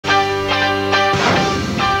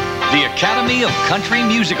Academy of Country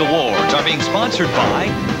Music Awards are being sponsored by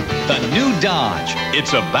the new Dodge.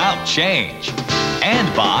 It's about change. And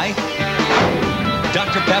by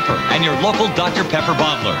Dr. Pepper and your local Dr. Pepper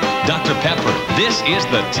bottler. Dr. Pepper, this is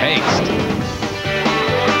the taste.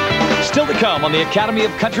 Still to come on the Academy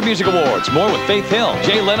of Country Music Awards. More with Faith Hill,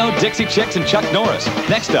 Jay Leno, Dixie Chicks, and Chuck Norris.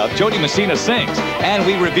 Next up, Jody Messina sings. And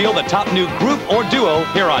we reveal the top new group or duo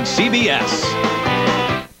here on CBS.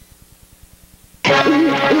 Are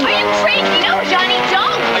you crazy? No, Johnny,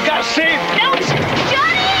 don't! I gotta save! No,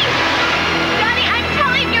 Johnny! Johnny, I'm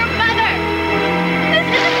telling your mother! This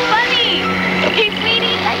isn't funny! Hey,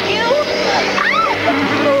 sweetie, is that you?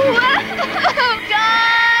 Oh,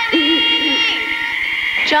 Johnny!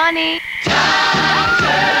 Johnny!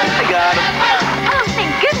 I got him. Oh,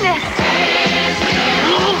 thank goodness!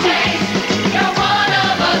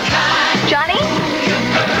 Johnny?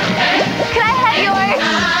 Can I have yours?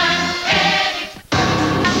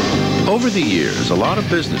 Over the years, a lot of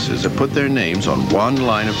businesses have put their names on one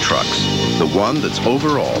line of trucks. The one that's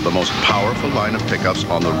overall the most powerful line of pickups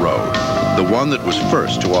on the road. The one that was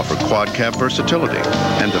first to offer quad cab versatility.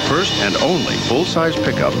 And the first and only full-size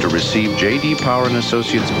pickup to receive J.D. Power &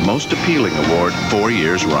 Associates' Most Appealing Award 4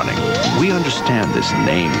 years running. We understand this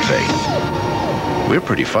name faith. We're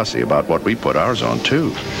pretty fussy about what we put ours on,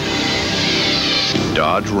 too.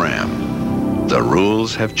 Dodge Ram. The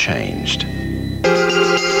rules have changed.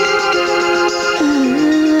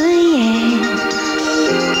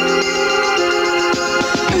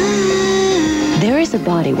 There is a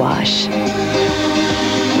body wash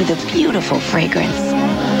with a beautiful fragrance.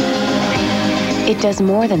 It does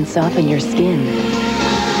more than soften your skin.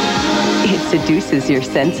 It seduces your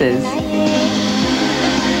senses.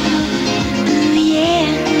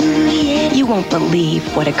 You won't believe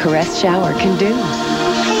what a caress shower can do.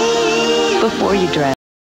 Before you dress.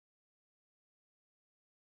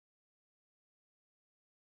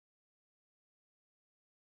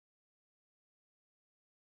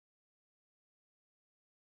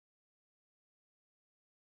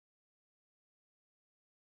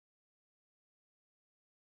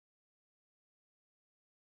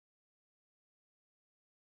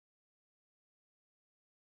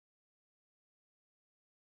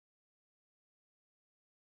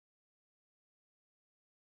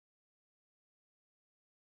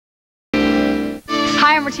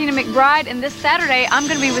 Hi, I'm Martina McBride, and this Saturday, I'm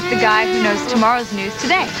going to be with the guy who knows tomorrow's news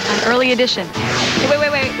today on Early Edition. Hey,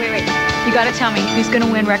 wait. You got to tell me who's going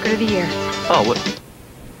to win Record of the Year. Oh, what?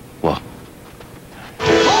 Well.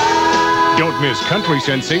 Don't miss country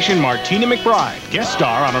sensation Martina McBride, guest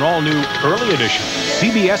star on an all-new Early Edition,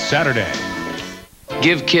 CBS Saturday.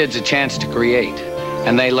 Give kids a chance to create,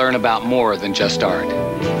 and they learn about more than just art.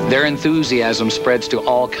 Their enthusiasm spreads to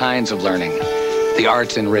all kinds of learning. The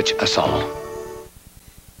arts enrich us all.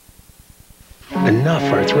 Enough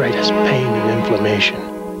arthritis, pain, and inflammation.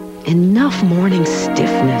 Enough morning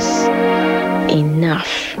stiffness.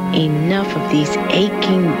 Enough of these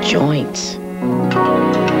aching joints.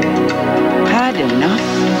 Had enough?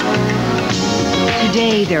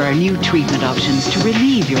 Today, there are new treatment options to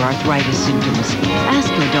relieve your arthritis symptoms. Ask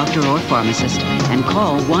your doctor or pharmacist and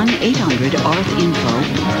call 1-800-ARTH-INFO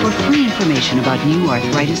for free information about new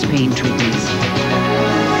arthritis pain treatments.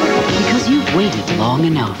 Because you've waited long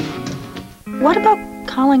enough. What about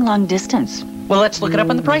calling long distance? Well, let's look it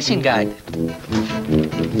up on the pricing guide.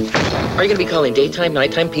 Are you going to be calling daytime,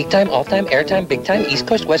 nighttime, peak time, off time, airtime, big time, East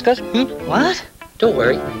Coast, West Coast? What? Don't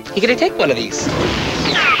worry. You're going to take one of these.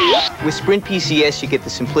 With Sprint PCS, you get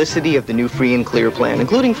the simplicity of the new free and clear plan,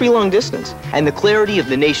 including free long distance, and the clarity of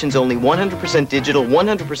the nation's only 100% digital,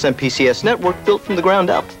 100% PCS network built from the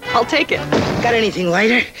ground up. I'll take it. Got anything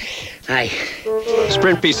lighter? Hi.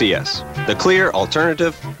 Sprint PCS, the clear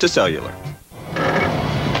alternative to cellular.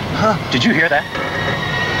 Huh, did you hear that?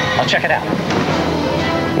 I'll check it out.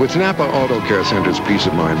 With NAPA AutoCare Center's Peace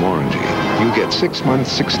of Mind warranty, you get 6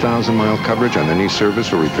 months, 6,000-mile coverage on any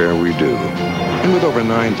service or repair we do. And with over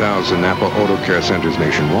 9,000 NAPA AutoCare Centers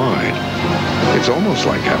nationwide, it's almost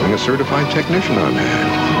like having a certified technician on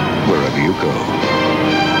hand, wherever you go.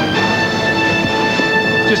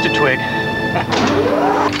 Just a twig.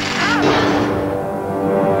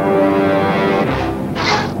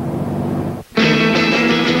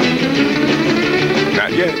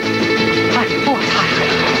 Not yet.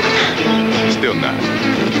 Still not.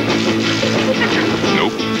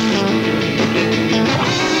 Nope.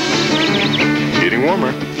 Getting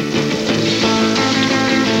warmer.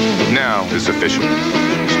 Now it's official.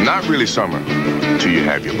 It's not really summer till you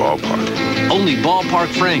have your ballpark. Only ballpark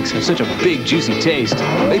franks have such a big, juicy taste.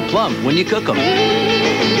 They plump when you cook them.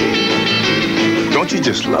 Don't you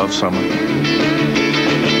just love summer?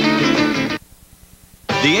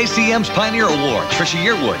 The ACM's Pioneer Award, Trisha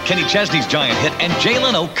Yearwood, Kenny Chesney's giant hit, and Jay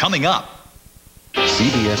Leno coming up.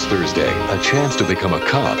 CBS Thursday, a chance to become a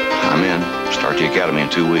cop. I'm in. Start the academy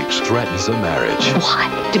in 2 weeks. Threatens a marriage.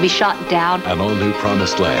 What? To be shot down? An all-new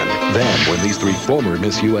promised land. Then, when these 3 former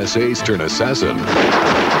Miss USAs turn assassin.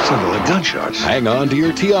 Sounded like gunshots. Hang on to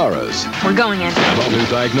your tiaras. We're going in. An all-new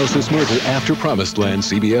Diagnosis Murder after Promised Land,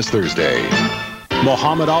 CBS Thursday.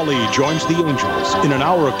 Muhammad Ali joins the Angels in an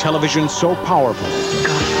hour of television so powerful.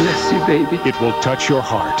 God bless you, baby. It will touch your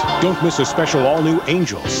heart. Don't miss a special all-new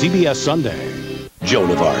Angel, CBS Sunday.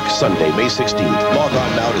 Joan of Ark, Sunday, May 16th. Log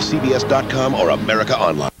on now to CBS.com or America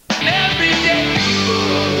Online.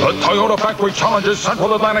 The Toyota Factory challenges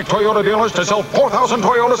Central Atlantic Toyota dealers to sell 4,000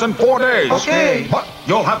 Toyotas in 4 days. Okay. But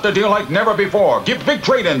you'll have to deal like never before. Give big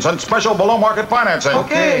trade-ins and special below-market financing.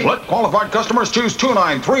 Okay. Let qualified customers choose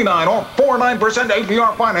 2.9, 3.9, or 4.9%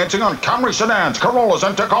 APR financing on Camry sedans, Corollas,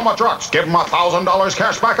 and Tacoma trucks. Give them $1,000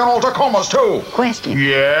 cash back on all Tacomas, too. Question.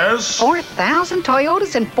 Yes? 4,000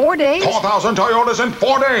 Toyotas in 4 days? 4,000 Toyotas in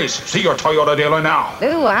 4 days. See your Toyota dealer now.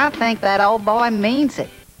 Ooh, I think that old boy means it.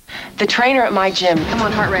 The trainer at my gym. Come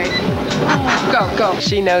on, heart rate. Go, go.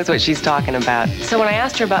 She knows what she's talking about. So when I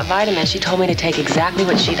asked her about vitamins, she told me to take exactly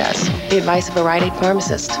what she does. The advice of a Rite-Aid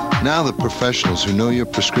pharmacist. Now the professionals who know your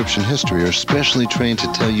prescription history are specially trained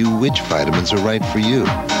to tell you which vitamins are right for you.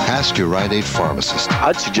 Ask your Rite-Aid pharmacist.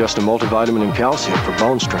 I'd suggest a multivitamin and calcium for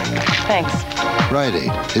bone strength. Thanks.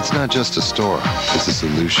 Rite-Aid. It's not just a store. It's a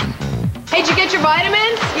solution. Hey, did you get your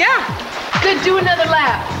vitamins? Yeah. Good, do another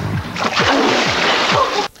lap.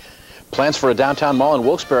 Plans for a downtown mall in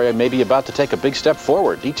Wilkes-Barre may be about to take a big step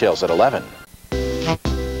forward. Details at 11.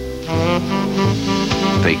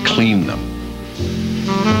 They clean them.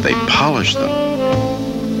 They polish them.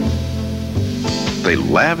 They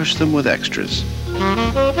lavish them with extras.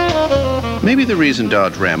 Maybe the reason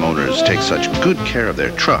Dodge Ram owners take such good care of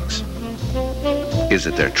their trucks is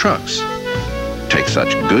that their trucks take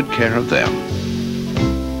such good care of them.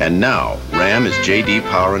 And now, Ram is J.D.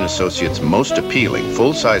 Power & Associates' most appealing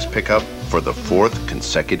full-size pickup for the 4th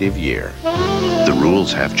consecutive year. The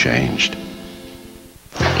rules have changed.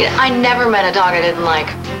 I never met a dog I didn't like,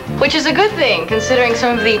 which is a good thing, considering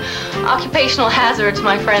some of the occupational hazards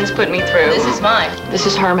my friends put me through. This is mine. This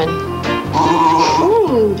is Herman.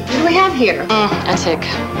 Ooh, what do we have here? A tick.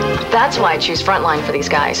 That's why I choose Frontline for these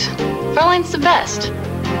guys. Frontline's the best.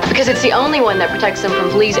 Because it's the only one that protects them from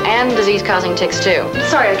fleas and disease-causing ticks, too.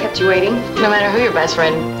 Sorry I kept you waiting, no matter who your best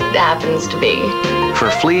friend happens to be. For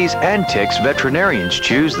fleas and ticks, veterinarians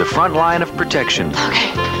choose the front line of protection.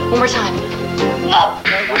 Okay, one more time.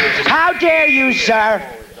 How dare you, sir?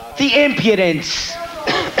 The impudence.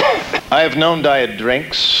 I have known diet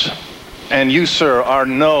drinks, and you, sir, are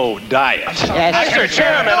no diet. Yes, Mr.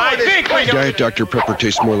 Chairman, I think we can... Diet Dr. Pepper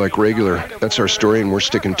tastes more like regular. That's our story, and we're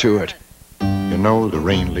sticking to it. You know, the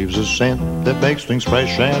rain leaves a scent that makes things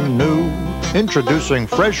fresh and new. Introducing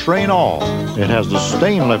Fresh Rain All. It has the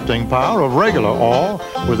stain-lifting power of regular all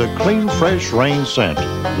with a clean, fresh rain scent.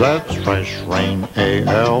 That's Fresh Rain,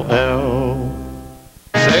 A-L-L.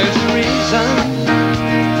 There's a reason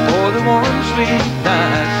for the warm, sweet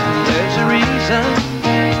nights. There's a reason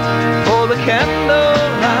for the candle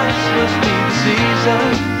lights. Must be the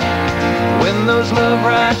season when those love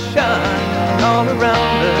lights shine all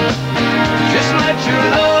around us. Just let your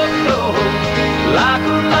love flow like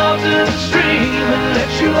a mountain stream, and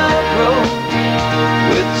let your love grow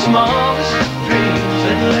with the smallest dreams,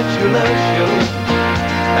 and let your love show,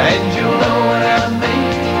 and you'll know what I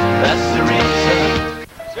mean. That's the reason.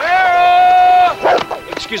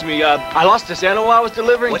 Sarah! Excuse me, I lost this animal I was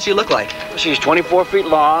delivering. What's she look like? She's 24 feet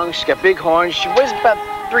long, she's got big horns, she weighs about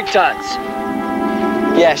 3 tons.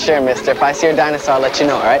 Yeah, sure, mister. If I see your dinosaur, I'll let you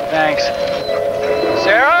know, all right? Thanks.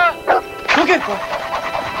 Sarah? Look at her.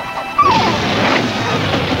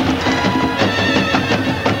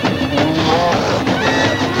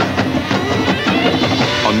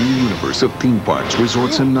 A new universe of theme parks,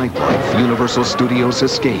 resorts, and nightlife. Universal Studios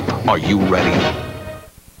Escape. Are you ready?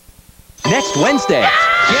 Next Wednesday,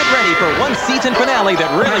 get ready for one season finale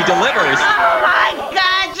that really delivers. Oh my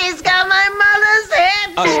God, she's got my mother's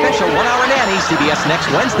hips! A special 1-hour Nanny CBS next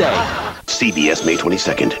Wednesday. CBS May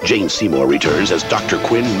 22nd, Jane Seymour returns as Dr.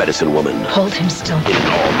 Quinn, Medicine Woman. Hold him still. In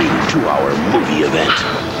an all-new 2-hour movie event.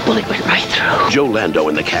 Bullet went right through. Joe Lando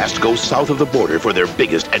and the cast go south of the border for their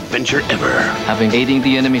biggest adventure ever. Having aiding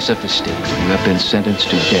the enemies of the state, you have been sentenced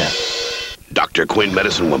to death. Dr. Quinn,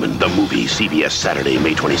 Medicine Woman, the movie, CBS Saturday,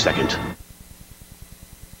 May 22nd.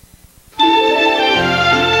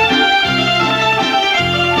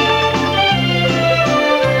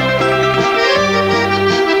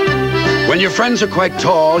 When When your friends are quite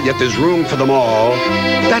tall, yet there's room for them all,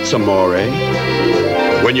 that's amore.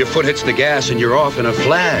 When your foot hits the gas and you're off in a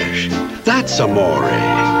flash, that's amore.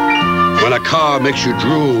 When a car makes you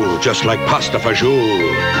drool just like pasta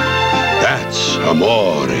fagioli, that's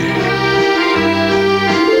amore.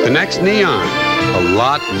 The next Neon, a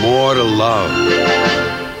lot more to love.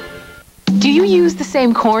 Do you use the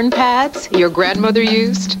same corn pads your grandmother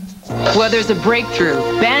used? Well, there's a breakthrough.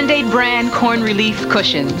 Band-Aid brand corn relief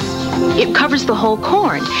cushions. It covers the whole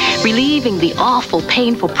corn, relieving the awful,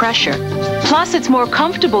 painful pressure. Plus, it's more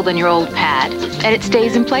comfortable than your old pad, and it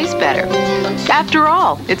stays in place better. After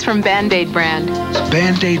all, it's from Band-Aid brand.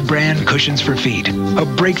 Band-Aid brand cushions for feet. A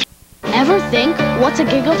breakthrough. Ever think, what's a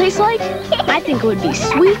giggle taste like? I think it would be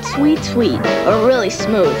sweet, sweet, sweet, or really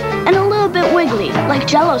smooth, and a little bit wiggly, like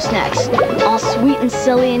Jell-o snacks. All sweet and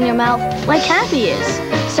silly in your mouth, like Happy is.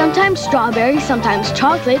 Sometimes strawberry, sometimes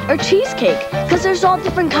chocolate, or cheesecake, because there's all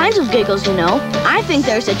different kinds of giggles, you know. I think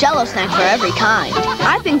there's a Jell-o snack for every kind.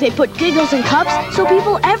 I think they put giggles in cups so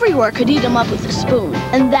people everywhere could eat them up with a spoon.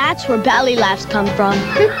 And that's where belly laughs come from.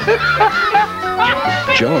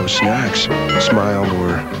 Jell-o snacks. Smile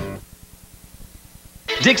more.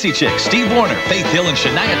 Dixie Chicks, Steve Warner, Faith Hill, and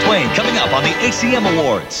Shania Twain coming up on the ACM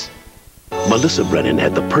Awards. Melissa Brennan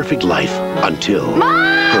had the perfect life until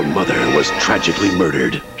her mother was tragically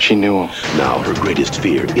murdered. She knew him. Now her greatest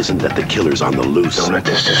fear isn't that the killer's on the loose. Don't let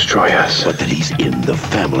this destroy us. But that he's in the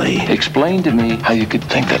family. Explain to me how you could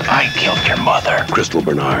think that I killed your mother. Crystal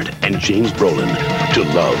Bernard and James Brolin to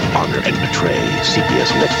Love, Honor, and Betray.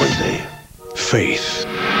 CBS next Wednesday. Faith,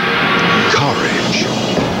 courage,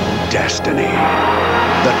 destiny.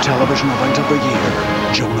 The television event of the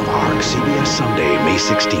year. Joan of Ark CBS Sunday, May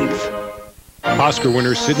 16th. Oscar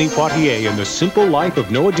winner Sidney Poitier in The Simple Life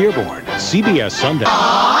of Noah Dearborn. CBS Sunday.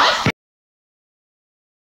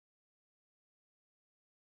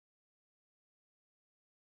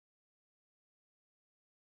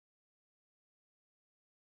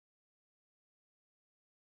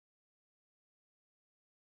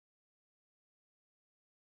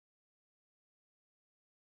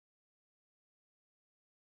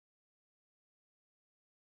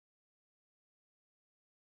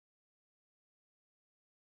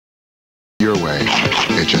 Your way.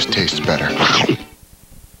 It just tastes better.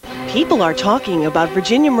 People are talking about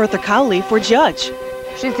Virginia Murtha Cowley for judge.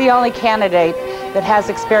 She's the only candidate that has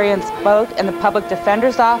experience both in the public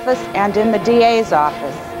defender's office and in the DA's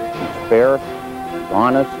office. She's fair,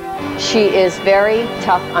 honest. She is very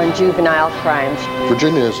tough on juvenile crimes.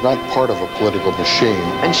 Virginia is not part of a political machine.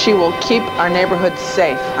 And she will keep our neighborhood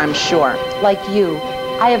safe, I'm sure. Like you,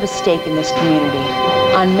 I have a stake in this community.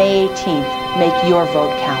 On May 18th, make your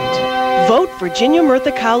vote count. Vote Virginia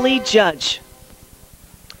Murtha Cowley judge.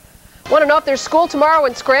 Want to know if there's school tomorrow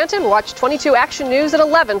in Scranton? Watch 22 Action News at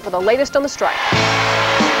 11 for the latest on the strike.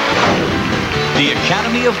 The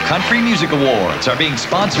Academy of Country Music Awards are being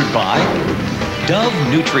sponsored by Dove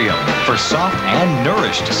Nutrium for soft and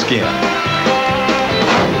nourished skin.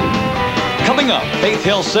 Coming up, Faith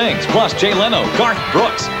Hill Sings, plus Jay Leno, Garth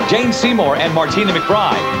Brooks, Jane Seymour, and Martina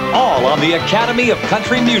McBride, all on the Academy of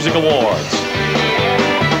Country Music Awards.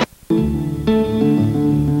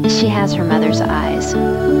 She has her mother's eyes,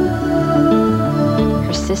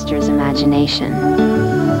 her sister's imagination,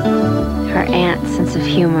 her aunt's sense of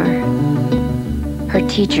humor, her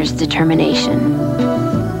teacher's determination,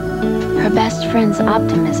 her best friend's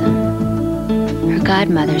optimism, her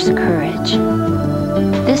godmother's courage.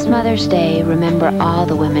 This Mother's Day, remember all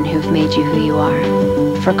the women who've made you who you are.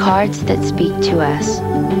 For cards that speak to us,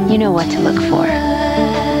 you know what to look for.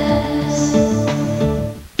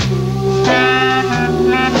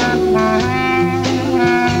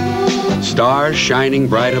 Stars shining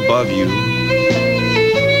bright above you.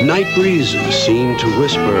 Night breezes seem to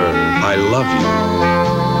whisper, I love you.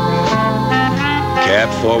 Cab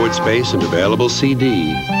forward space and available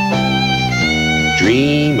CD.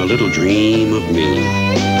 Dream a little dream of me.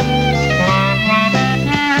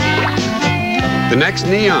 The next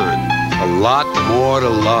Neon, a lot more to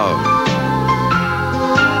love.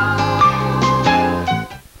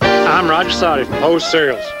 I'm Roger Sauter from Poe's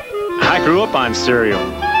Cereals. I grew up on cereal.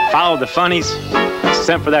 Followed the funnies,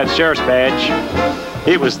 sent for that sheriff's badge.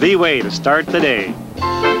 It was the way to start the day.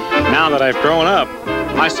 Now that I've grown up,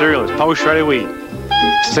 my cereal is post-shredded wheat.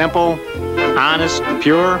 Simple, honest,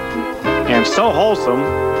 pure, and so wholesome,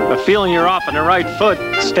 the feeling you're off on the right foot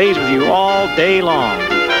stays with you all day long.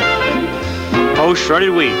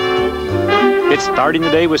 Post-shredded wheat. It's starting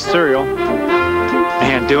the day with cereal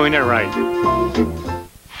and doing it right.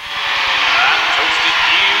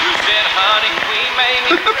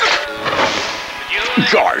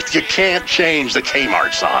 Garth, you can't change the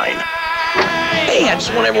Kmart sign. Hey, I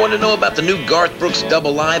just want everyone to know about the new Garth Brooks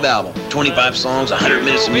double live album. 25 songs, 100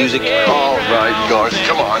 minutes of music. All right, Garth,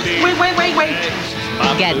 come on. Wait.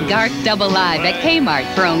 Get Garth Double Live at Kmart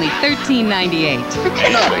for only $13.98.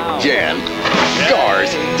 Not again.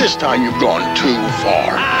 Garth, this time you've gone too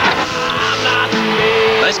far.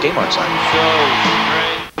 Nice Kmart sign.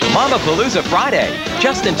 Mama-palooza Friday.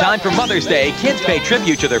 Just in time for Mother's Day, kids pay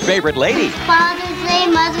tribute to their favorite lady. Father's Day,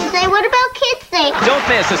 Mother's Day, what about Kids Day? Don't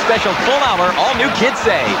miss a special full-hour all-new Kids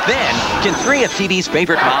Day. Then, can 3 of TV's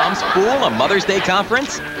favorite moms fool a Mother's Day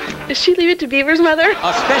conference? Does she leave it to Beaver's mother?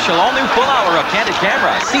 A special all-new full-hour of Candid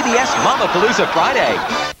Camera, CBS Mama-palooza Friday.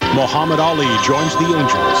 Muhammad Ali joins the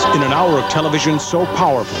Angels in an hour of television so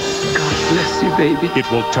powerful. God bless you, baby.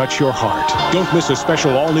 It will touch your heart. Don't miss a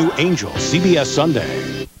special all-new Angel CBS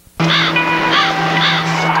Sunday.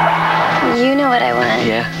 You know what I want.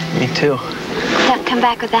 Yeah, me too. Don't come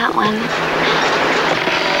back with that one.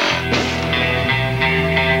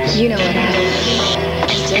 You know what I want.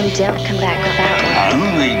 And don't come back with that one. I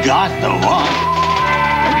only got the one.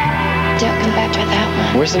 Don't come back with that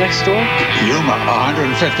one. Where's the next store? Yuma,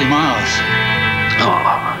 150 miles.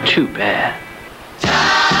 Oh, too bad.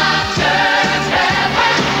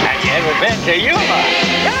 Have you ever been to Yuma?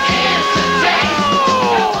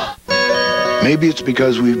 Maybe it's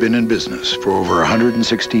because we've been in business for over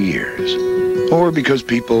 160 years. Or because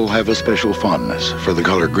people have a special fondness for the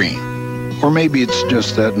color green. Or maybe it's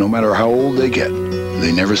just that no matter how old they get,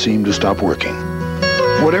 they never seem to stop working.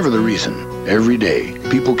 Whatever the reason, every day,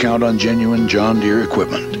 people count on genuine John Deere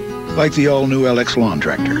equipment. Like the all-new LX lawn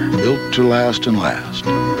tractor, built to last and last.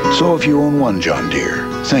 So if you own one John Deere,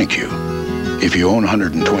 thank you. If you own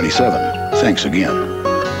 127, thanks again.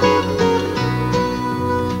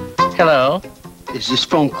 Hello. Is this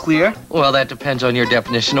phone clear? Well, that depends on your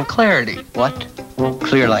definition of clarity. What?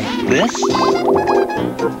 Clear like this?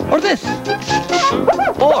 Or this?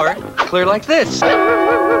 Or clear like this?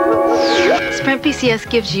 Sprint PCS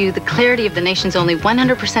gives you the clarity of the nation's only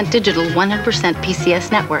 100% digital, 100%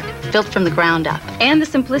 PCS network, built from the ground up. And the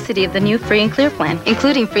simplicity of the new free and clear plan,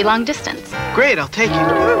 including free long distance. Great, I'll take it.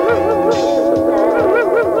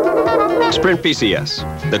 Sprint PCS,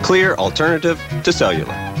 the clear alternative to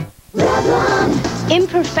cellular.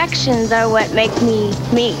 Imperfections are what make me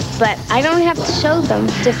me, but I don't have to show them.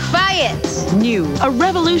 Defy it! New, a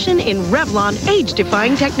revolution in Revlon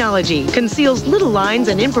age-defying technology. Conceals little lines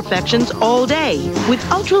and imperfections all day. With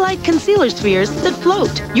ultralight concealer spheres that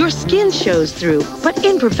float. Your skin shows through, but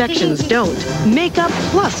imperfections don't. Makeup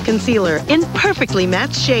plus concealer in perfectly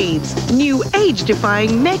matched shades. New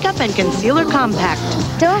age-defying makeup and concealer compact.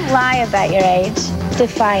 Don't lie about your age.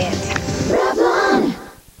 Defy it. Revlon!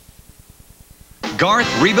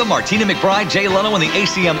 Garth, Reba, Martina McBride, Jell-o, and the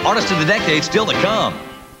ACM Artist of the Decade still to come.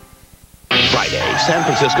 Friday, San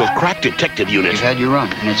Francisco's crack detective unit. You've had your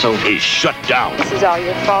run, and it's over. Is shut down. This is all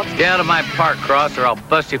your fault. Get out of my park, Cross, or I'll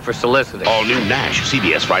bust you for soliciting. All new Nash,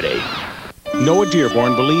 CBS Friday. Noah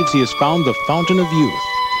Dearborn believes he has found the fountain of youth.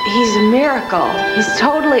 He's a miracle. He's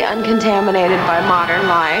totally uncontaminated by modern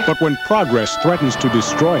life. But when progress threatens to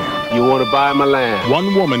destroy him... You want to buy my land?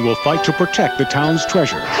 One woman will fight to protect the town's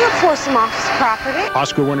treasure. Can't force him off his property.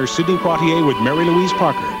 Oscar winner Sidney Poitier with Mary Louise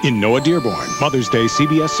Parker in Noah Dearborn. Mother's Day,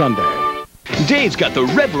 CBS Sunday. Dave's got the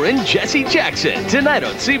Reverend Jesse Jackson tonight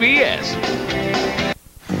on CBS.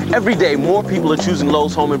 Every day, more people are choosing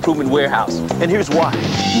Lowe's Home Improvement Warehouse. And here's why.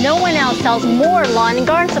 No one else sells more lawn and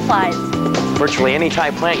garden supplies. Virtually any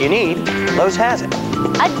type plant you need, Lowe's has it.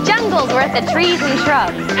 A jungle's worth of trees and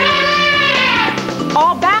shrubs.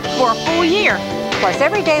 All back for a full year. Plus,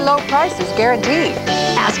 everyday low prices guaranteed.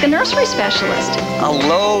 Ask a nursery specialist. A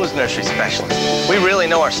Lowe's nursery specialist. We really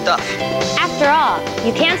know our stuff. After all,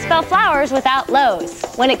 you can't spell flowers without Lowe's.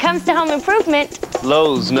 When it comes to home improvement,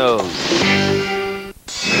 Lowe's knows.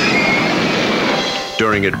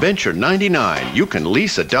 During Adventure 99, you can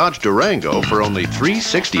lease a Dodge Durango for only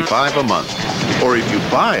 $365 a month. Or if you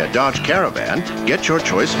buy a Dodge Caravan, get your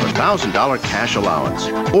choice of a $1,000 cash allowance.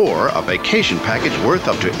 Or a vacation package worth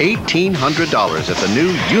up to $1,800 at the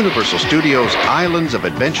new Universal Studios Islands of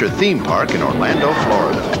Adventure theme park in Orlando,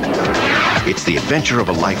 Florida. It's the adventure of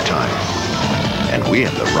a lifetime. And we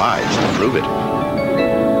have the rides to prove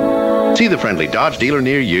it. See the friendly Dodge dealer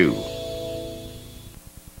near you.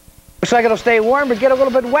 Looks like it'll stay warm, but get a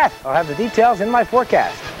little bit wet. I'll have the details in my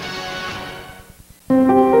forecast.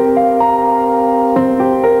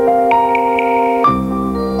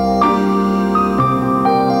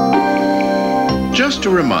 Just a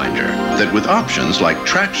reminder that with options like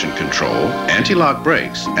traction control, anti-lock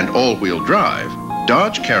brakes, and all-wheel drive,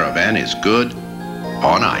 Dodge Caravan is good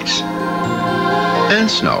on ice. and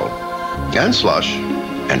snow, and slush,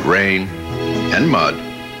 and rain, and mud,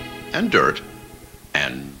 and dirt,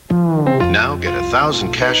 and now get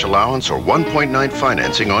 1,000 cash allowance or 1.9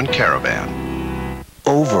 financing on Caravan.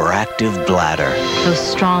 Overactive bladder. Those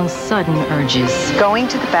strong, sudden urges. Going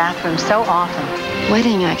to the bathroom so often.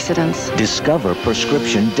 Wedding accidents. Discover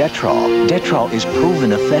prescription Detrol. Detrol is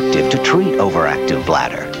proven effective to treat overactive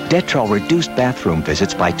bladder. Detrol reduced bathroom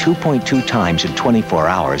visits by 2.2 times in 24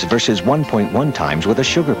 hours versus 1.1 times with a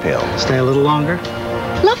sugar pill. Stay a little longer?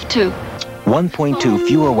 Love to. 1.2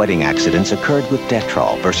 fewer wedding accidents occurred with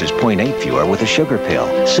Detrol versus 0.8 fewer with a sugar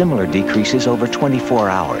pill. Similar decreases over 24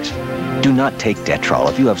 hours. Do not take Detrol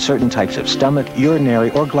if you have certain types of stomach,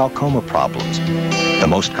 urinary, or glaucoma problems. The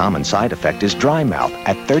most common side effect is dry mouth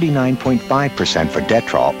at 39.5% for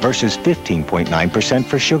Detrol versus 15.9%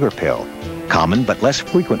 for sugar pill. Common but less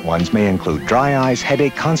frequent ones may include dry eyes,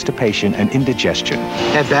 headache, constipation, and indigestion.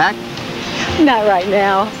 Head back? Not right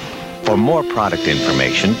now. For more product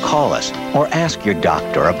information, call us or ask your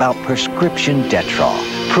doctor about prescription Detrol,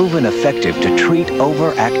 proven effective to treat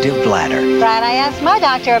overactive bladder. Right, I asked my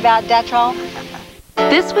doctor about Detrol.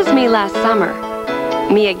 This was me last summer.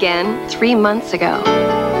 Me again 3 months ago.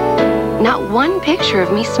 Not one picture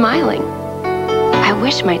of me smiling. I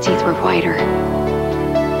wish my teeth were whiter.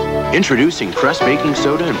 Introducing Crest Baking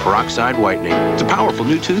Soda and Peroxide Whitening. It's a powerful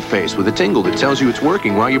new toothpaste with a tingle that tells you it's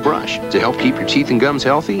working while you brush to help keep your teeth and gums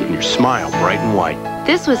healthy and your smile bright and white.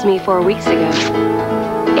 This was me 4 weeks ago.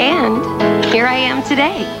 And here I am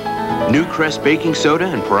today. New Crest Baking Soda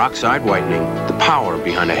and Peroxide Whitening. The power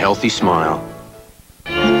behind a healthy smile.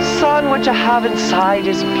 Son, what you have inside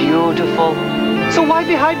is beautiful. So why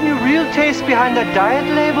be hiding your real taste behind that diet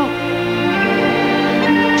label?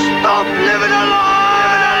 Stop living a lie!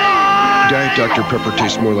 Diet Dr. Pepper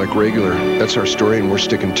tastes more like regular. That's our story, and we're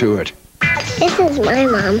sticking to it. This is my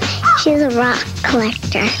mom. She's a rock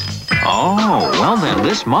collector. Oh, well then,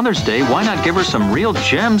 this Mother's Day, why not give her some real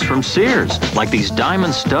gems from Sears? Like these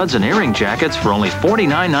diamond studs and earring jackets for only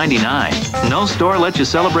 $49.99. No store lets you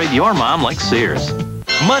celebrate your mom like Sears.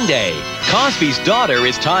 Monday, Cosby's daughter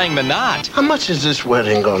is tying the knot. How much is this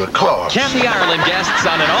wedding gonna cost? Kathy Ireland guests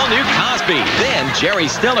on an all-new Cosby. Then Jerry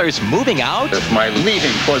Stiller's moving out. If my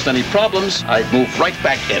leaving caused any problems, I'd move right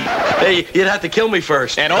back in. Hey, you'd have to kill me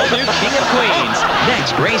first. And all-new King of Queens.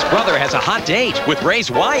 Next, Ray's brother has a hot date with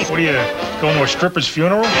Ray's wife. What are you, going to a stripper's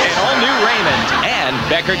funeral? And all-new Raymond. And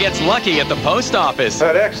Becker gets lucky at the post office.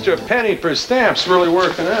 That extra penny per stamp's really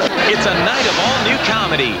working out. It's a night of all-new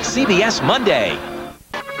comedy. CBS Monday.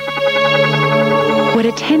 What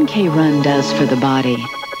a 10K run does for the body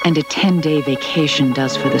and a 10-day vacation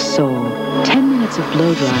does for the soul, 10 minutes of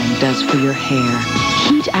blow drying does for your hair.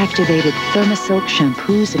 Heat-activated Thermosilk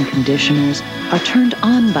shampoos and conditioners are turned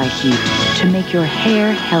on by heat to make your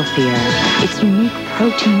hair healthier. Its unique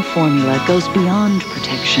protein formula goes beyond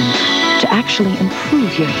protection to actually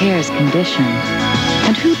improve your hair's condition.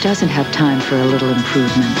 And who doesn't have time for a little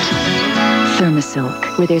improvement?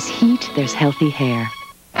 Thermosilk. Where there's heat, there's healthy hair.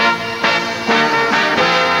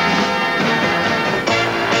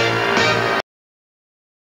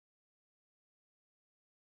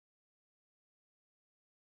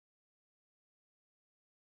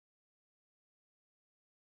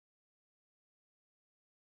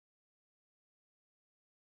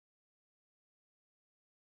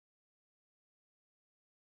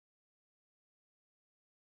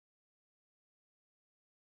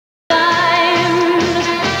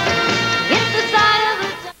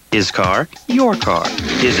 His car, your car.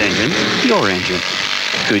 His engine, your engine.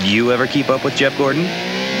 Could you ever keep up with Jeff Gordon?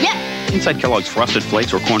 Yep. Inside Kellogg's Frosted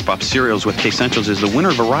Flakes or Corn Pop cereals with K-Essentials is the winner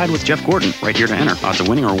of a ride with Jeff Gordon. Right here to enter. Odds of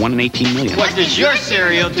winning are 1 in 18 million. What does your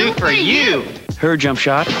cereal do for you? Her jump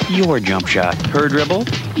shot, your jump shot. Her dribble,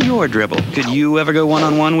 your dribble. Could you ever go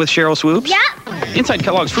one-on-one with Cheryl Swoops? Yep. Inside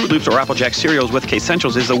Kellogg's Fruit Loops or Applejack cereals with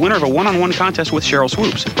K-Essentials is the winner of a one-on-one contest with Cheryl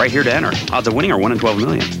Swoops. Right here to enter. Odds of winning are 1 in 12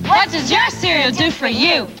 million. What does your cereal do for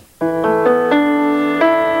you?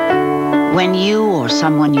 When you or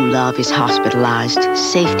someone you love is hospitalized,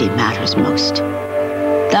 safety matters most.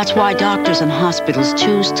 That's why doctors and hospitals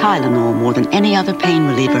choose Tylenol more than any other pain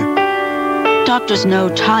reliever. Doctors know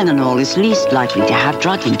Tylenol is least likely to have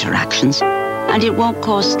drug interactions, and it won't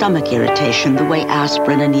cause stomach irritation the way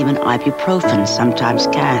aspirin and even ibuprofen sometimes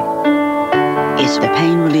can. It's the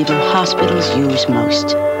pain reliever hospitals use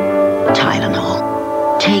most.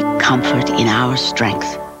 Tylenol. Take comfort in our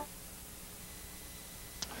strength.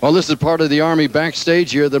 Well, this is part of the Army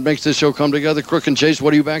backstage here that makes this show come together. Crook and Chase,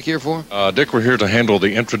 what are you back here for? Dick, we're here to handle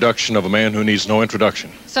the introduction of a man who needs no introduction.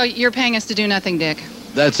 So you're paying us to do nothing, Dick?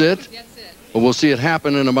 That's it? That's it. Well, we'll see it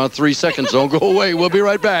happen in about 3 seconds. Don't go away. We'll be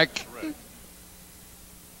right back.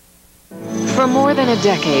 For more than a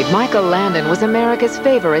decade, Michael Landon was America's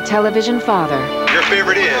favorite television father. Your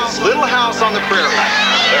favorite is Little House on the Prairie.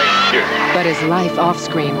 Very cute. But his life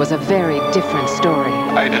off-screen was a very different story.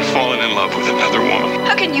 I had fallen in love with another woman.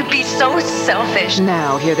 How can you be so selfish?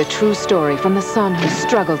 Now hear the true story from the son who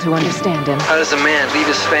struggled to understand him. How does a man leave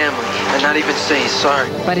his family and not even say he's sorry?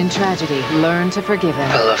 But in tragedy, learn to forgive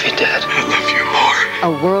him. I love you, Dad. I love you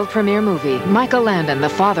more. A world premiere movie, Michael Landon, The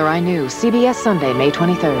Father I Knew, CBS Sunday, May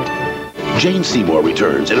 23rd. Jane Seymour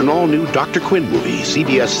returns in an all-new Dr. Quinn movie,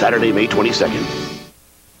 CBS Saturday, May 22nd.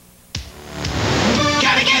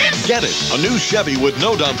 Get it! A new Chevy with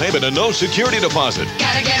no down payment and no security deposit.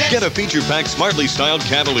 Gotta get it! Get a feature-packed, smartly styled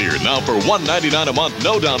Cavalier now for $199 a month,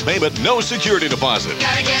 no down payment, no security deposit.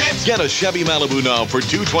 Gotta get it! Get a Chevy Malibu now for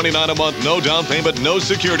 $229 a month, no down payment, no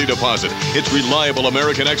security deposit. It's reliable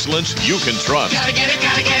American excellence you can trust. Gotta get it,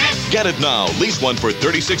 gotta get it! Get it now. Lease one for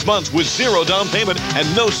 36 months with zero down payment and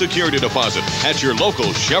no security deposit at your local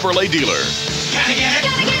Chevrolet dealer. Gotta get it!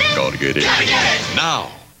 Gotta get it! Gotta get it. Gotta get it! Now.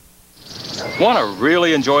 Want to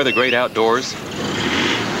really enjoy the great outdoors?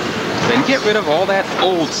 Then get rid of all that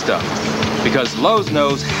old stuff, because Lowe's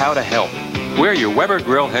knows how to help. We're your Weber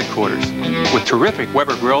Grill headquarters, with terrific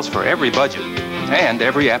Weber grills for every budget and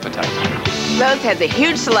every appetite. Lowe's has a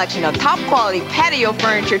huge selection of top-quality patio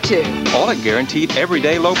furniture, too. All at guaranteed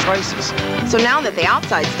everyday low prices. So now that the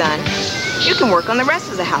outside's done, you can work on the rest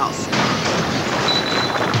of the house.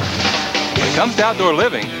 When it comes to outdoor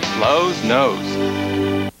living, Lowe's knows.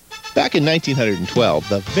 Back in 1912,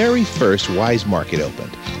 the very first Wise Market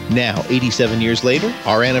opened. Now, 87 years later,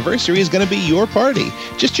 our anniversary is going to be your party.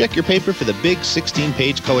 Just check your paper for the big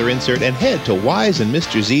 16-page color insert and head to Wise and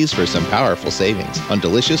Mr. Z's for some powerful savings on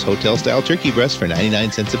delicious hotel-style turkey breasts for 99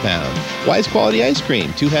 cents a pound. Wise quality ice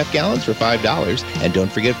cream, 2 half-gallons for $5. And don't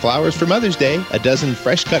forget flowers for Mother's Day. A dozen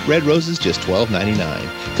fresh-cut red roses, just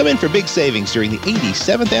 $12.99. Come in for big savings during the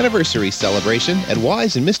 87th anniversary celebration at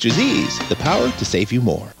Wise and Mr. Z's. The power to save you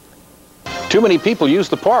more. Too many people use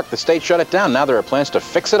the park. The state shut it down. Now there are plans to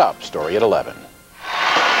fix it up. Story at 11.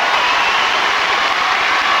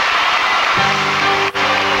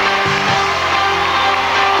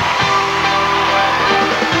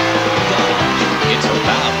 It's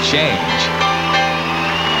about change.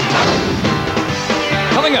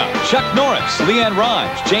 Coming up, Chuck Norris, Leanne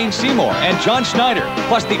Rimes, Jane Seymour, and John Schneider,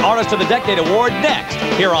 plus the Artist of the Decade Award next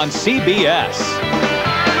here on CBS.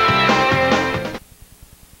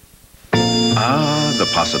 The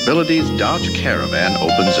possibilities Dodge Caravan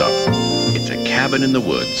opens up. It's a cabin in the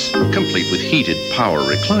woods, complete with heated power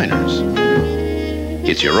recliners.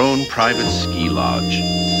 It's your own private ski lodge,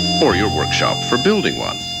 or your workshop for building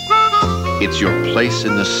one. It's your place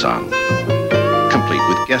in the sun, complete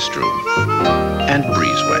with guest room and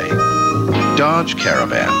breezeway. Dodge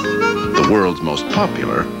Caravan, the world's most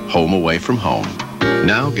popular home away from home.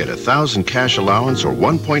 Now get $1,000 cash allowance or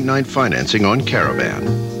 1.9 financing on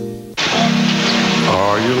Caravan.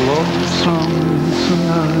 Are you lonesome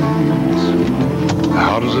tonight?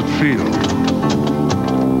 How does it feel?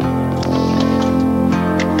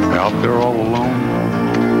 Out there all alone?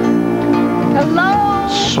 Hello?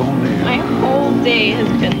 So near. My whole day has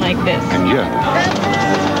been like this. And yet,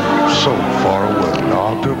 so far away.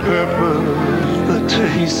 Dr. Pepper's the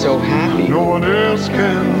taste. He's so happy. No one else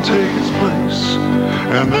can take his place.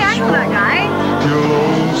 And hey, I know that guy. You're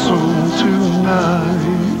lonesome tonight.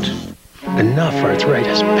 Enough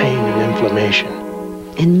arthritis, pain, and inflammation.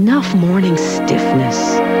 Enough morning stiffness.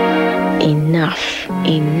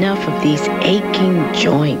 Enough of these aching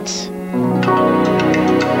joints.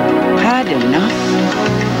 Had enough?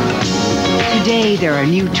 Today, there are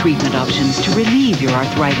new treatment options to relieve your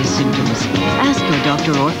arthritis symptoms. Ask your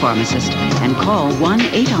doctor or pharmacist and call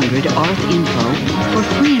 1-800-ARTH-INFO for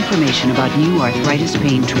free information about new arthritis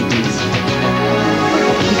pain treatments.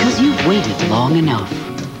 Because you've waited long enough.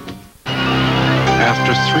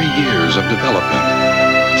 After 3 years of development,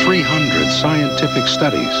 300 scientific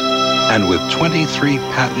studies, and with 23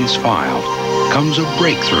 patents filed, comes a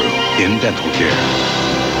breakthrough in dental care.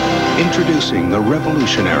 Introducing the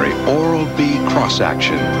revolutionary Oral-B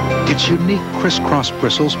Cross-Action. Its unique crisscross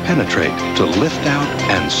bristles penetrate to lift out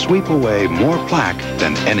and sweep away more plaque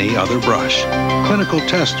than any other brush. Clinical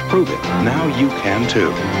tests prove it. Now you can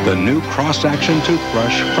too. The new Cross-Action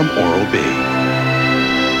toothbrush from Oral-B.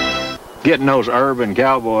 Getting those urban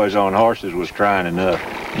cowboys on horses was trying enough.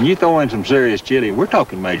 And you throw in some serious chili, we're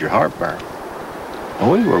talking major heartburn.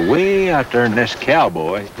 And we were way out there in this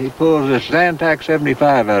cowboy. He pulls this Zantac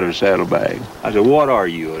 75 out of his saddlebag. I said, what are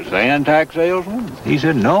you, a Zantac salesman? He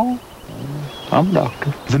said, no. I'm a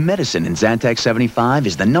doctor. The medicine in Zantac 75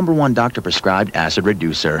 is the #1 doctor-prescribed acid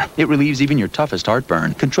reducer. It relieves even your toughest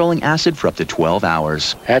heartburn, controlling acid for up to 12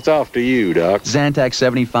 hours. Hats off to you, Doc. Zantac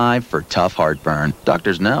 75 for tough heartburn.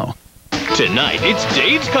 Doctors know. Tonight, it's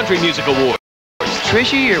Dave's Country Music Awards.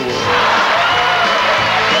 Trisha Yearwood.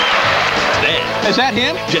 Then, is that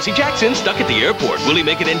him? Jesse Jackson stuck at the airport. Will he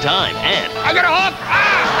make it in time? And I got a hook!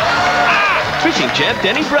 Fishing champ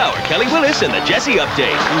Denny Brower, Kelly Willis, and the Jesse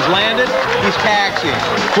Update. He's landed. He's taxiing.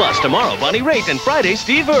 Plus, tomorrow, Bonnie Raitt, and Friday,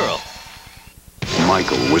 Steve Earle.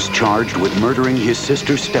 Michael was charged with murdering his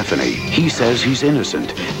sister Stephanie. He says he's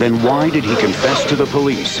innocent. Then why did he confess to the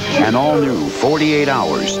police? An all-new 48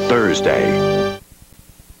 Hours, Thursday.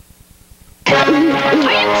 Are you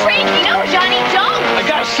crazy? No, Johnny, don't! I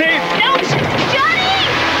gotta save you! No, Johnny!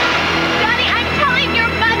 Johnny, I'm telling your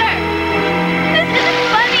mother! This isn't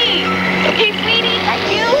funny! Okay, sweetie, is that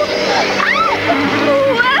you? Oh!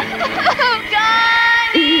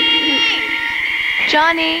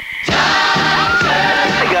 Johnny!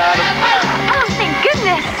 I got him. Oh, thank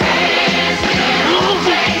goodness!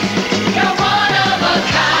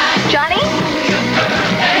 Johnny?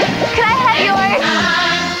 Can I have yours?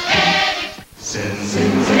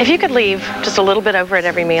 If you could leave just a little bit over at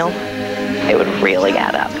every meal, it would really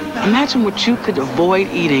add up. Imagine what you could avoid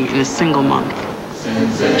eating in a single month.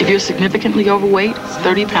 If you're significantly overweight,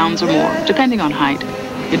 30 pounds or more, depending on height,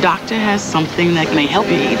 your doctor has something that may help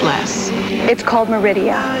you eat less. It's called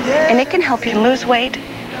Meridia, and it can help you lose weight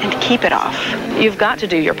and keep it off. You've got to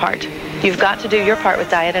do your part. You've got to do your part with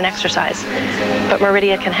diet and exercise. But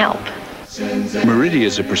Meridia can help. Meridia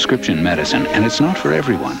is a prescription medicine, and it's not for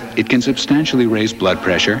everyone. It can substantially raise blood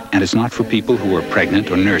pressure, and it's not for people who are pregnant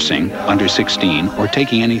or nursing, under 16, or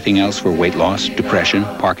taking anything else for weight loss, depression,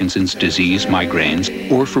 Parkinson's disease, migraines,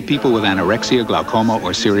 or for people with anorexia, glaucoma,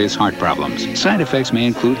 or serious heart problems. Side effects may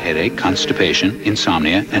include headache, constipation,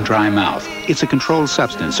 insomnia, and dry mouth. It's a controlled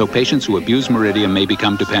substance, so patients who abuse Meridia may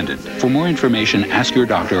become dependent. For more information, ask your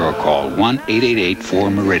doctor or call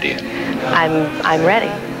 1-888-4-MERIDIA. I'm ready.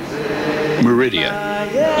 Meridia.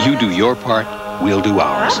 You do your part, we'll do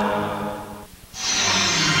ours.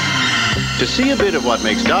 To see a bit of what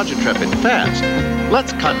makes Dodge Intrepid fast,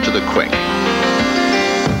 let's cut to the quick.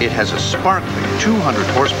 It has a sparkling 200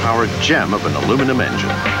 horsepower gem of an aluminum engine,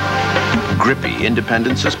 grippy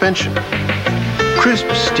independent suspension, crisp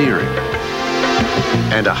steering,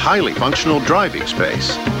 and a highly functional driving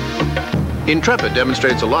space. Intrepid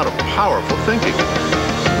demonstrates a lot of powerful thinking,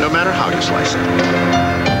 no matter how you slice it.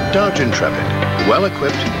 Dodge Intrepid,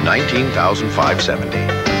 well-equipped,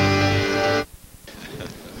 $19,570.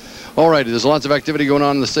 All right, there's lots of activity going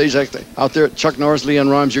on in the stage out there. Chuck Norris, Leanne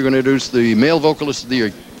Rhymes, you're going to introduce the male vocalist of the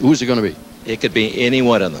year. Who's it going to be? It could be any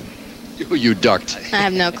one of them. You ducked. I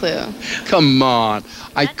have no clue. Come on.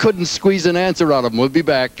 I couldn't squeeze an answer out of him. We'll be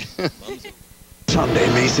back. Sunday,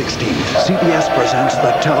 May 16th, CBS presents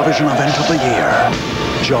the television event of the year,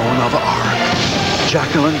 Joan of Ark.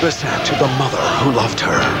 Jacqueline Bisset, the mother who loved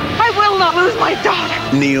her. I will not lose my daughter.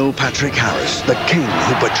 Neil Patrick Harris, the king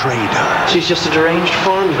who betrayed her. She's just a deranged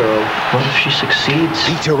farm girl. What if she succeeds?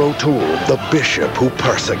 Peter O'Toole, the bishop who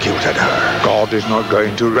persecuted her. God is not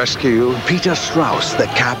going to rescue you. Peter Strauss, the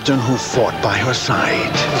captain who fought by her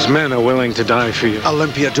side. His men are willing to die for you.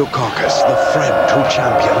 Olympia Dukakis, the friend who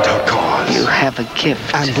championed her cause. You have a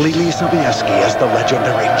gift. And Lily Sobieski as the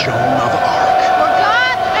legendary Joan of Arc.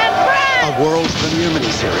 A world premiere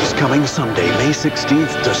miniseries coming Sunday, May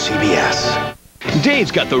 16th to CBS.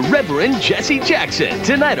 Dave's got the Reverend Jesse Jackson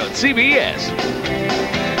tonight on CBS.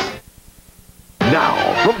 Now,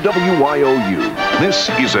 from WYOU, this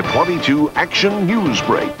is a 22 Action News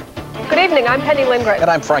Break. Good evening, I'm Penny Lindgren. And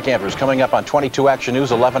I'm Frank Andrews. Coming up on 22 Action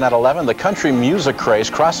News 11 at 11, the country music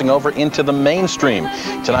craze crossing over into the mainstream.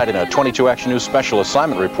 Tonight in a 22 Action News special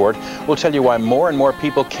assignment report, we'll tell you why more and more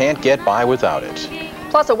people can't get by without it.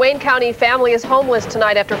 Plus, a Wayne County family is homeless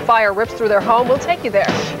tonight after fire rips through their home. We'll take you there.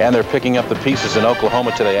 And they're picking up the pieces in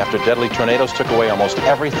Oklahoma today after deadly tornadoes took away almost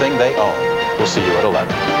everything they own. We'll see you at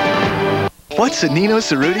 11. What's a Nino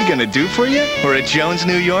Cerruti gonna do for you? Or a Jones,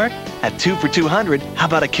 New York? At 2 for $200, how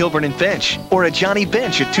about a Kilburn and Finch? Or a Johnny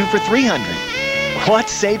Bench at 2 for $300?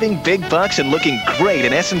 What's saving big bucks and looking great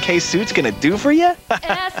in S&K suits gonna do for you?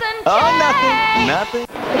 S&K! Oh, nothing.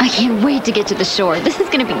 I can't wait to get to the shore. This is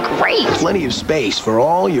going to be great. Plenty of space for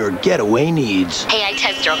all your getaway needs. Hey, I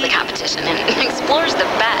test drove the competition, and Explorer's the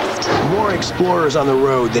best. More Explorers on the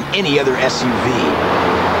road than any other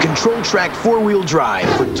SUV. Control track four-wheel drive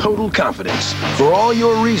for total confidence. For all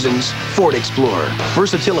your reasons, Ford Explorer.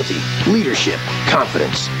 Versatility, leadership,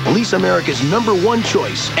 confidence. Lease America's #1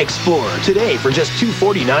 choice, Explorer. Today for just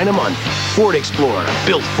 $249 a month. Ford Explorer,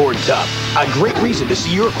 built Ford tough. A great reason to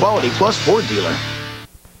see your Quality Plus Ford dealer.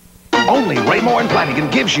 Only Raymore & Flanagan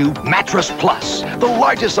gives you Mattress Plus, the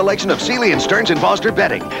largest selection of Sealy and Stearns & Foster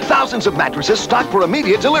bedding. Thousands of mattresses stocked for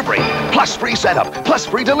immediate delivery. Plus free setup, plus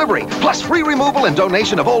free delivery, plus free removal and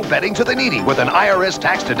donation of old bedding to the needy with an IRS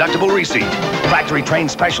tax-deductible receipt. Factory-trained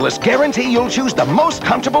specialists guarantee you'll choose the most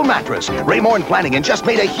comfortable mattress. Raymore & Flanagan just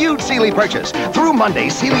made a huge Sealy purchase. Through Monday,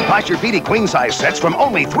 Sealy Posturepedic queen-size sets from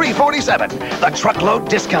only $347. The truckload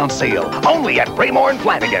discount sale, only at Raymore &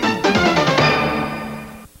 Flanagan.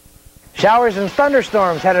 Showers and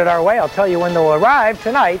thunderstorms headed our way. I'll tell you when they'll arrive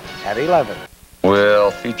tonight at 11.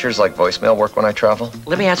 Will features like voicemail work when I travel?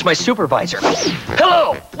 Let me ask my supervisor.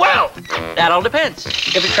 Hello! Well, that all depends.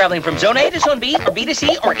 If you're traveling from Zone A to Zone B, or B to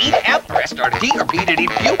C, or E to F, or S to R to D, or P to D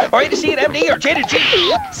to Q, or A to C to M to E, or J to G.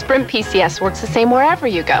 Sprint PCS works the same wherever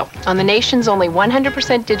you go. On the nation's only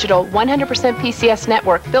 100% digital, 100% PCS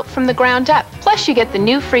network built from the ground up. Plus, you get the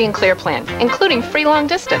new free and clear plan, including free long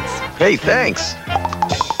distance. Hey, thanks.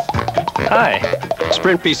 Hi,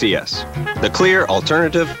 Sprint PCS, the clear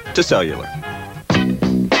alternative to cellular.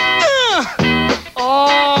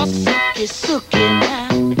 Oh, suki now.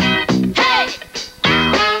 Hey!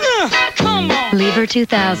 Come on! Lever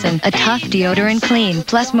 2000, a tough deodorant clean,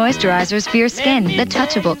 plus moisturizers for your skin. The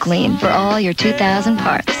touchable clean for all your 2000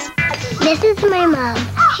 parts. This is my mom.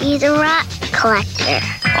 She's a rock collector.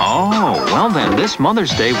 Oh, well then, this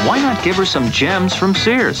Mother's Day, why not give her some gems from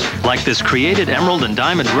Sears? Like this created emerald and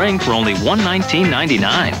diamond ring for only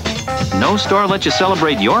 $119.99. No store lets you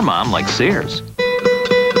celebrate your mom like Sears.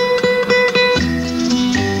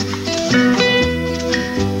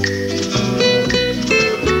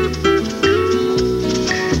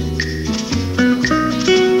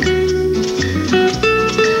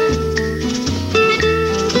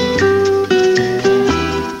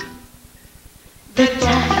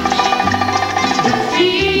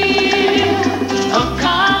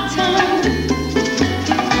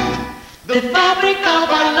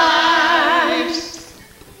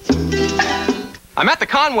 I'm at the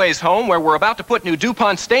Conway's home where we're about to put new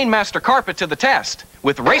DuPont Stainmaster carpet to the test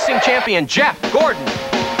with racing champion Jeff Gordon.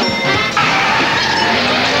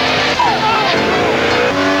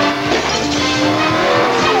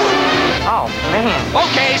 Oh, man.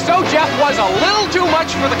 Okay, so Jeff was a little too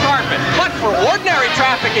much for the carpet. But for ordinary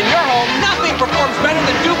traffic in your home, nothing performs better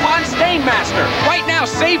than DuPont Stainmaster. Right now,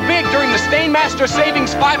 save big during the Stainmaster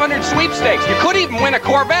Savings 500 sweepstakes. You could even win a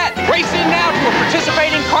Corvette. Race in now to a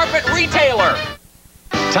participating carpet retailer.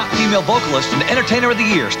 Top female vocalist and entertainer of the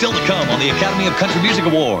year still to come on the Academy of Country Music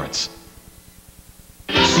Awards.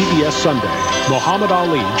 CBS Sunday, Muhammad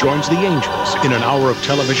Ali joins the Angels in an hour of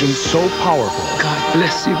television so powerful. God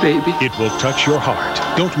bless you, baby. It will touch your heart.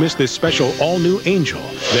 Don't miss this special all-new Angel.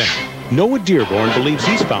 Then, Noah Dearborn believes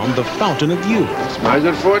he's found the fountain of youth. It's my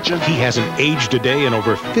good fortune. He hasn't aged a day in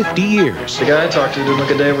over 50 years. The guy I talked to didn't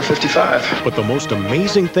look a day over 55. But the most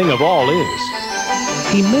amazing thing of all is,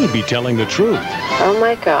 he may be telling the truth. Oh,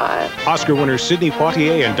 my God. Oscar winners Sidney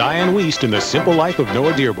Poitier and Diane Wiest in The Simple Life of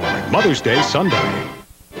Noah Dearborn. Mother's Day, Sunday.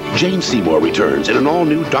 Jane Seymour returns in an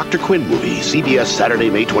all-new Dr. Quinn movie, CBS Saturday,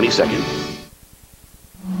 May 22nd.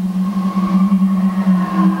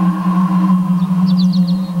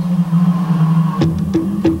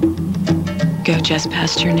 Go just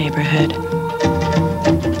past your neighborhood,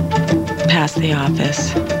 past the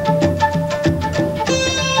office.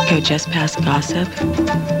 Go just past gossip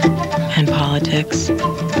and politics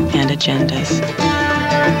and agendas.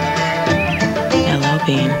 L.O.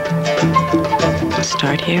 Bean.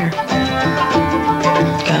 Start here.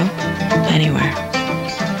 Go anywhere.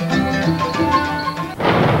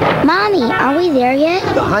 Mommy, are we there yet?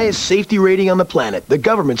 The highest safety rating on the planet. The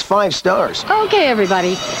government's 5 stars. Okay,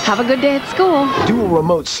 everybody. Have a good day at school. Dual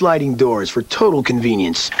remote sliding doors for total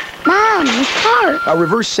convenience. Mom, this car. A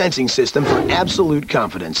reverse sensing system for absolute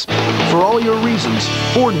confidence. For all your reasons,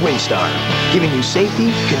 Ford Windstar. Giving you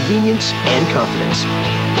safety, convenience, and confidence.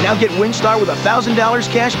 Now get Windstar with $1,000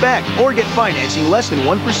 cash back or get financing less than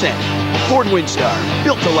 1%. Ford Windstar.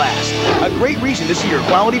 Built to last. A great reason to see your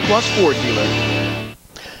Quality Plus Ford dealer.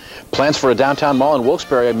 Plans for a downtown mall in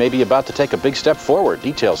Wilkes-Barre may be about to take a big step forward.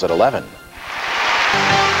 Details at 11.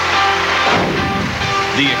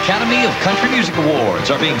 The Academy of Country Music Awards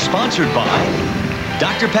are being sponsored by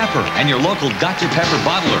Dr. Pepper and your local Dr. Pepper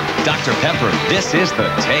bottler. Dr. Pepper, this is the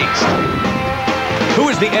taste. Who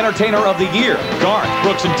is the entertainer of the year? Garth,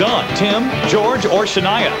 Brooks and Dunn, Tim, George, or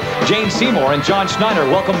Shania? Jane Seymour and John Schneider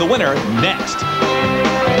welcome the winner next.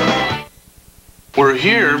 We're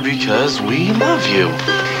here because we love you.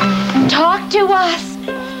 Talk to us.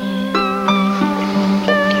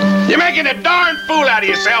 You're making a darn fool out of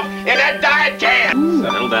yourself in that diet can.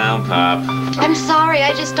 Settle down, Pop. I'm sorry,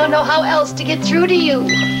 I just don't know how else to get through to you.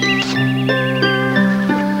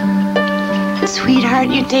 Sweetheart,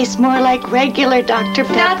 you taste more like regular Dr.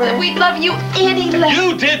 Pepper. Not that we'd love you any less.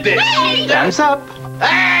 You did this. Wait! Thumbs up.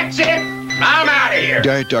 That's it. I'm out of here.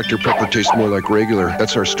 Diet Dr. Pepper tastes more like regular.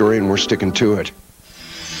 That's our story, and we're sticking to it.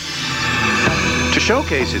 To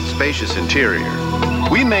showcase its spacious interior,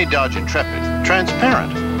 we made Dodge Intrepid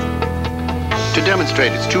transparent. To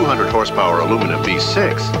demonstrate its 200 horsepower aluminum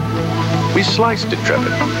V6, we sliced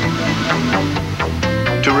Intrepid.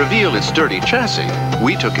 To reveal its sturdy chassis,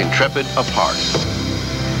 we took Intrepid apart.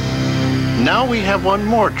 Now we have one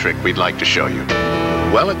more trick we'd like to show you.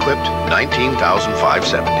 Well-equipped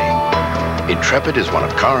 19,570. Intrepid is one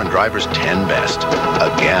of Car and Driver's 10 best.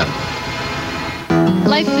 Again.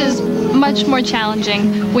 Life is much more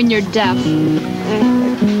challenging when you're deaf.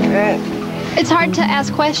 It's hard to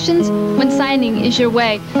ask questions when signing is your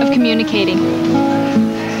way of communicating.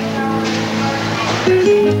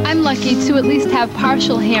 I'm lucky to at least have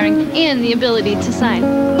partial hearing and the ability to sign.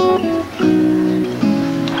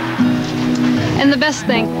 And the best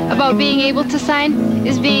thing about being able to sign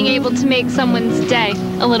is being able to make someone's day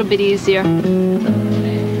a little bit easier.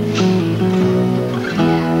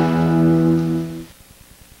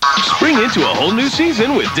 Spring into a whole new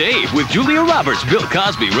season with Dave, with Julia Roberts, Bill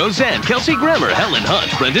Cosby, Roseanne, Kelsey Grammer, Helen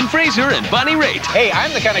Hunt, Brendan Fraser, and Bonnie Raitt. Hey,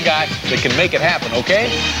 I'm the kind of guy that can make it happen, okay?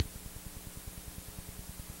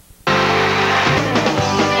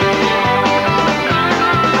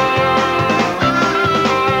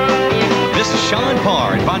 This is Sean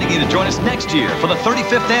Parr inviting you to join us next year for the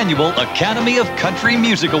 35th Annual Academy of Country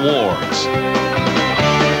Music Awards.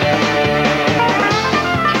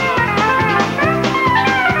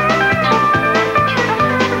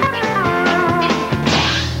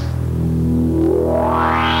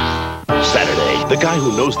 The guy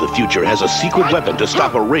who knows the future has a secret weapon to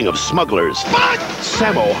stop a ring of smugglers.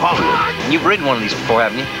 Sammo Hung. You've ridden one of these before,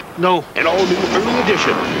 haven't you? No, an all-new early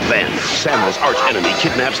edition. Then, Sammo's arch enemy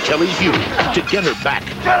kidnaps Kelly's beauty. To get her back,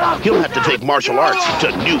 he'll have to take martial arts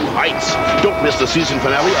to new heights. Don't miss the season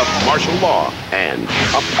finale of Martial Law and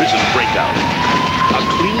a prison breakout. A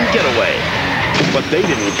clean getaway. But they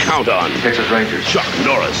didn't count on Texas Rangers. Chuck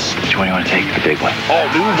Norris. Which one do you want to take? The big one.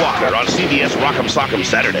 All-new Walker on CBS Rock'em Sock'em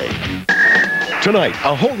Saturday. Tonight,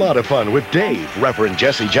 a whole lot of fun with Dave, Reverend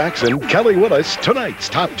Jesse Jackson, Kelly Willis, tonight's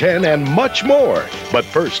Top 10, and much more. But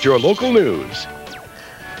first, your local news.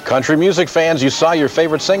 Country music fans, you saw your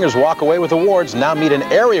favorite singers walk away with awards. Now meet an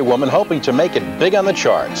area woman hoping to make it big on the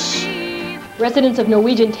charts. Residents of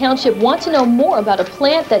Norwegian Township want to know more about a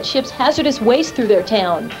plant that ships hazardous waste through their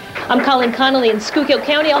town. I'm Colleen Connolly in Schuylkill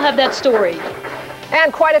County. I'll have that story.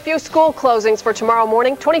 And quite a few school closings for tomorrow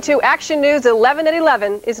morning. 22 Action News 11 at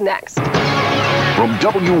 11 is next. From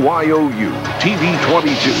WYOU-TV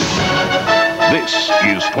 22, this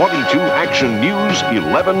is 22 Action News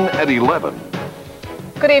 11 at 11.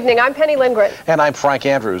 Good evening, I'm Penny Lindgren. And I'm Frank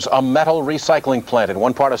Andrews. A metal recycling plant in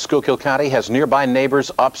one part of Schuylkill County has nearby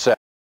neighbors upset.